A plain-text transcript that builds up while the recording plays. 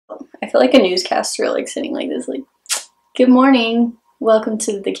I feel like a newscaster, like sitting like this, like, good morning, welcome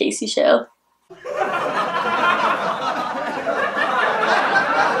to the Casey Show.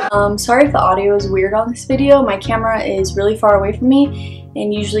 Sorry if the audio is weird on this video. My camera is really far away from me,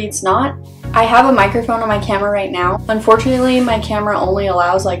 and usually it's not. I have a microphone on my camera right now. Unfortunately, my camera only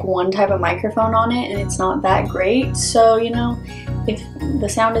allows like one type of microphone on it, and it's not that great. So, you know, if the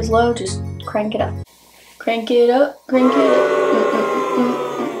sound is low, just crank it up. Crank it up, crank it up.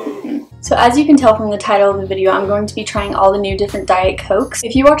 So as you can tell from the title of the video, I'm going to be trying all the new different Diet Cokes.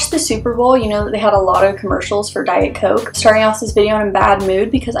 If you watched the Super Bowl, you know that they had a lot of commercials for Diet Coke. Starting off this video in a bad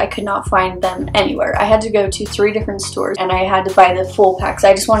mood because I could not find them anywhere. I had to go to 3 different stores and I had to buy the full packs.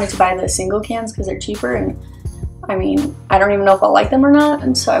 I just wanted to buy the single cans because they're cheaper, and I mean, I don't even know if I'll like them or not,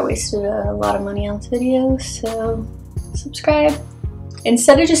 and so I wasted a lot of money on this video, so subscribe.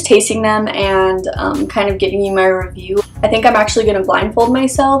 Instead of just tasting them and kind of giving you my review, I think I'm actually going to blindfold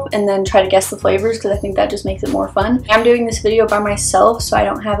myself and then try to guess the flavors because I think that just makes it more fun. I'm doing this video by myself, so I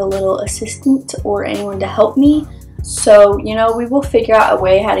don't have a little assistant or anyone to help me. So, you know, we will figure out a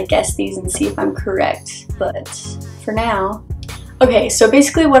way how to guess these and see if I'm correct. But for now... Okay, so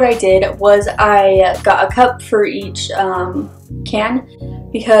basically what I did was I got a cup for each can,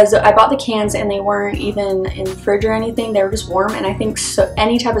 because I bought the cans and they weren't even in the fridge or anything. They were just warm, and I think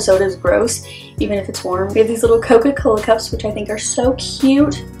any type of soda is gross, even if it's warm. We have these little Coca-Cola cups, which I think are so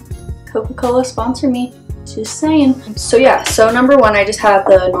cute. Coca-Cola, sponsor me. Just saying. So yeah, so number 1, I just have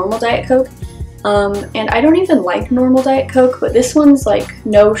the normal Diet Coke. And I don't even like normal Diet Coke, but this one's like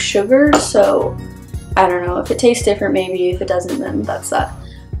no sugar, so I don't know. If it tastes different, maybe. If it doesn't, then that's that.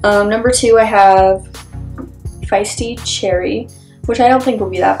 Number 2, I have Feisty Cherry, which I don't think will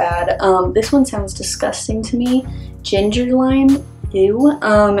be that bad. This one sounds disgusting to me. Ginger Lime, ew.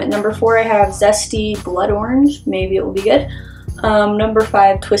 Number 4, I have Zesty Blood Orange. Maybe it will be good. Number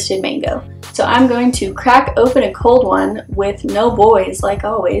 5, Twisted Mango. So I'm going to crack open a cold one with no boys, like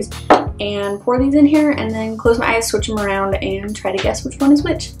always, and pour these in here, and then close my eyes, switch them around, and try to guess which one is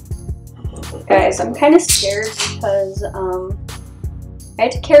which. Guys, I'm kind of scared because I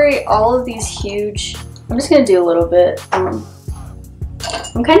had to carry all of these huge... I'm just going to do a little bit. I'm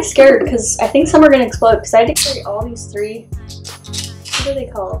kind of scared because I think some are going to explode because I had to carry all these 3, what are they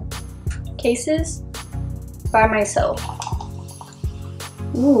called? Cases? By myself.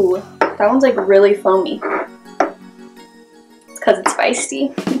 Ooh, that one's like really foamy. It's because it's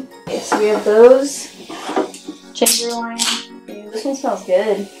feisty. Okay, so we have those. Ginger lime. Ew, this one smells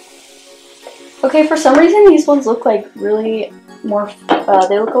good. Okay, for some reason these ones look like really more,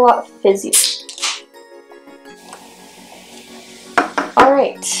 they look a lot fizzier.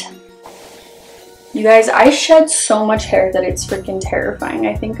 Alright. You guys, I shed so much hair that it's freaking terrifying.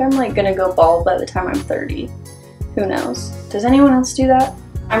 I think I'm like gonna go bald by the time I'm 30. Who knows? Does anyone else do that?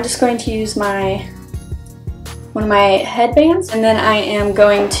 I'm just going to use one of my headbands, and then I am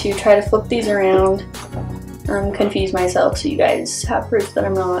going to try to flip these around, confuse myself so you guys have proof that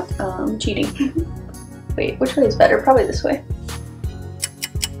I'm not cheating. Wait, which way is better? Probably this way.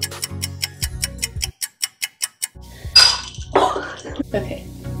 Okay,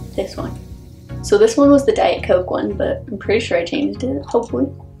 this one. So this one was the Diet Coke one, but I'm pretty sure I changed it, hopefully.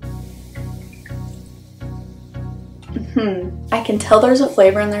 I can tell there's a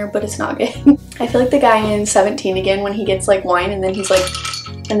flavor in there, but it's not good. I feel like the guy in 17 again when he gets like wine and then he's like,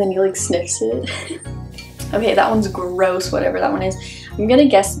 and then he like sniffs it. Okay, that one's gross, whatever that one is. I'm gonna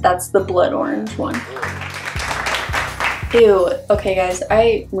guess that's the blood orange one. Ew. Okay guys,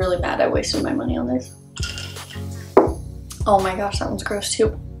 I'm really mad I wasted my money on this. Oh my gosh, that one's gross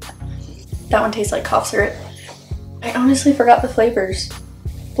too. That one tastes like cough syrup. I honestly forgot the flavors.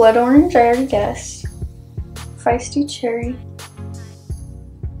 Blood orange, I already guessed. Feisty cherry.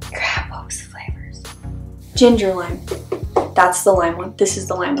 Crap, what was the flavors? Ginger lime. That's the lime one. This is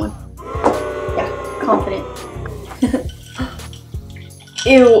the lime one. Yeah, confident.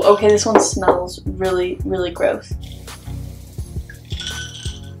 Ew, okay, this one smells really, really gross.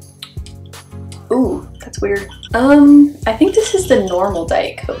 Ooh, that's weird. I think this is the normal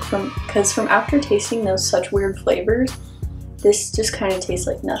Diet Coke because from after tasting those such weird flavors, this just kind of tastes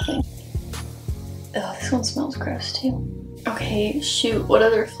like nothing. Oh, this one smells gross too. Okay, shoot, what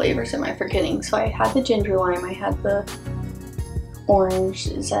other flavors am I forgetting? So I had the ginger lime, I had the orange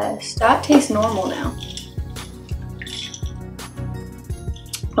zest. That tastes normal now.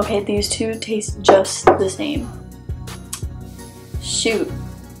 Okay, these two taste just the same. Shoot.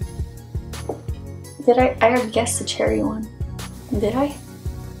 Did I already guessed the cherry one. Did I?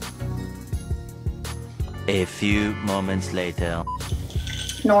 A few moments later.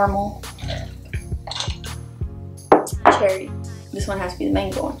 Normal. Cherry. This one has to be the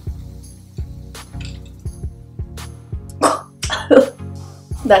mango one.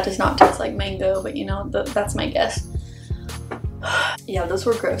 That does not taste like mango, but you know, that's my guess. Yeah, those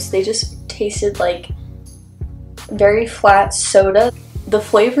were gross. They just tasted like very flat soda. The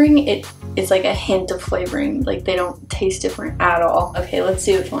flavoring, it is like a hint of flavoring. Like they don't taste different at all. Okay, let's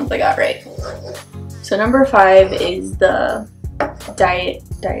see which ones I got right. So number 5 is the Diet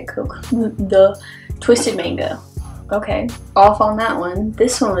Coke, the Twisted Mango. Okay, off on that one.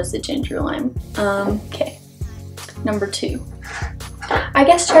 This one was the ginger lime. Okay, number 2. I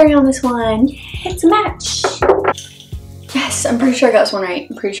guess cherry on this one. It's a match. Yes, I'm pretty sure I got this one right.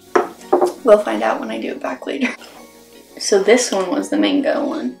 I'm pretty sure. We'll find out when I do it back later. So this one was the mango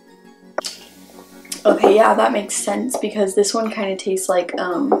one. Okay, yeah, that makes sense because this one kind of tastes like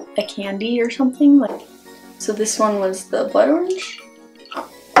a candy or something. Like, so this one was the blood orange.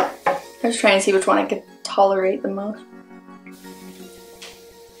 I was trying to see which one I could tolerate the most.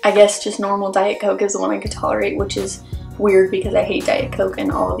 I guess just normal Diet Coke is the one I could tolerate, which is weird because I hate Diet Coke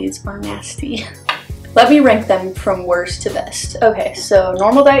and all of these are nasty. Let me rank them from worst to best. Okay, so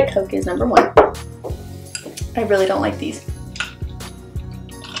normal Diet Coke is number 1. I really don't like these.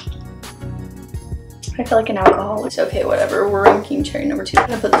 I feel like an alcoholic. Okay, whatever. We're ranking cherry number 2. I'm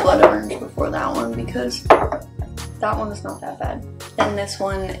gonna put the blood orange before that one because that one is not that bad. Then this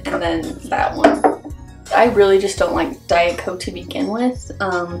one, and then that one. I really just don't like Diet Coke to begin with.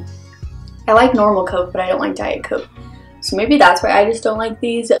 I like normal Coke, but I don't like Diet Coke. So maybe that's why I just don't like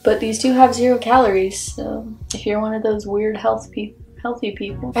these. But these do have 0 calories, so if you're one of those weird healthy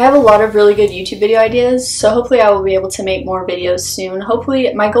people. I have a lot of really good YouTube video ideas, so hopefully I will be able to make more videos soon.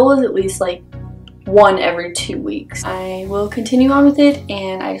 Hopefully, my goal is at least like 1 every 2 weeks. I will continue on with it,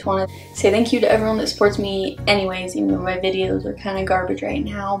 and I just want to say thank you to everyone that supports me anyways, even though my videos are kind of garbage right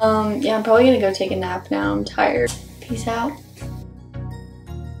now. Yeah, I'm probably gonna go take a nap now. I'm tired. Peace out.